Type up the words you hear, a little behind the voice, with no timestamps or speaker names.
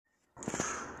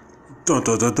Dun,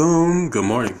 dun, dun, dun. Good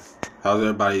morning. How's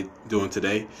everybody doing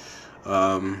today?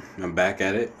 I'm back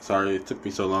at it. Sorry it took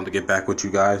me so long to get back with you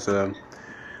guys. Um,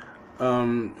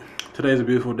 Today's a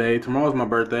beautiful day. Tomorrow's my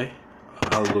birthday.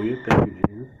 Hallelujah. Thank you,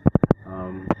 Jesus.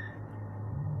 Um,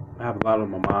 I have a lot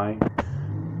on my mind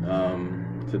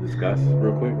to discuss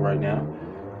real quick right now.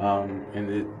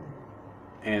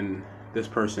 And this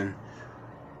person,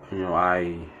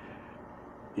 it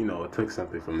took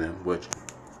something from them, which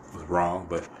was wrong,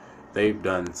 but they've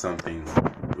done something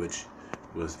which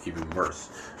was even worse.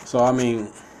 So I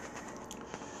mean,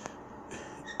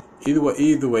 either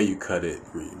way you cut it,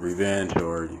 revenge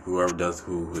or whoever does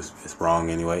who is wrong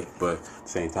anyway. But at the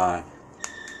same time,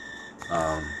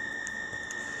 um,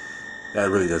 that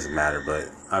really doesn't matter. But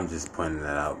I'm just pointing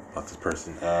that out about this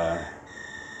person.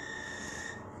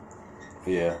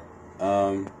 Yeah.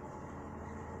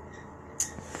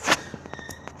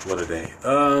 What a day.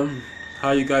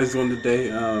 How you guys doing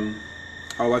today?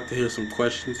 I'd like to hear some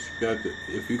questions.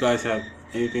 If you guys have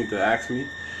anything to ask me,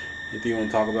 anything you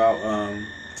want to talk about,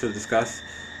 to discuss,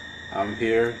 I'm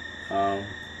here. Uh,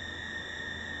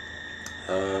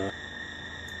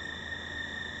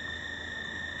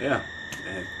 yeah,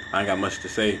 and I ain't got much to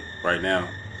say right now,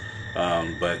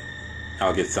 but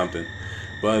I'll get something.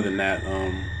 But other than that,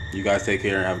 you guys take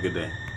care and have a good day.